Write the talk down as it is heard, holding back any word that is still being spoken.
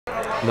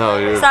No,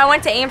 you're... So I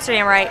went to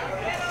Amsterdam, right?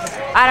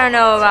 I don't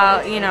know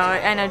about, you know,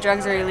 I know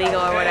drugs are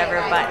illegal or whatever,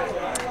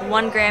 but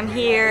 1 gram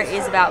here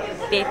is about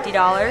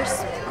 $50.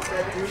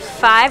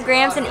 5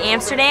 grams in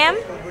Amsterdam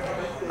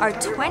are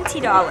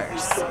 $20.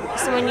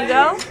 So when you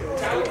go,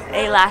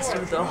 they last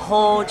you the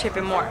whole trip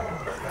and more.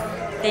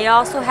 They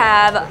also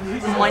have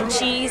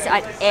munchies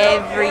at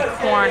every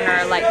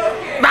corner. Like,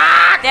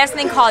 they have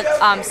something called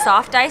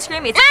soft ice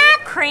cream. It's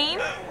whipped cream,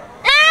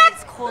 but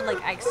it's cold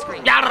like ice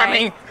cream.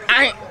 Right?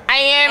 I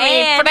am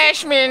a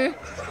freshman,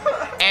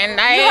 and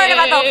You heard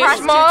about the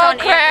prostitutes on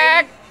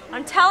crack.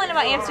 I'm telling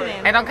about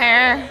Amsterdam. I don't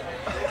care.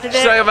 She's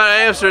talking about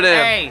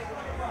Amsterdam. Hey,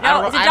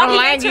 No, it's a I don't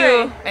like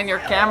documentary. you and your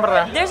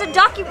camera. There's a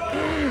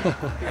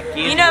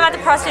you know about the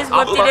prostitutes,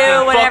 what to do,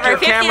 fuck whatever. your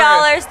 $50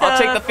 camera. to I'll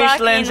take the fish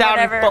fucking lens out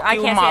and whatever. fuck I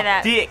you can't with say my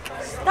that. dick.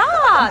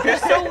 Stop! You're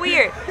so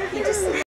weird.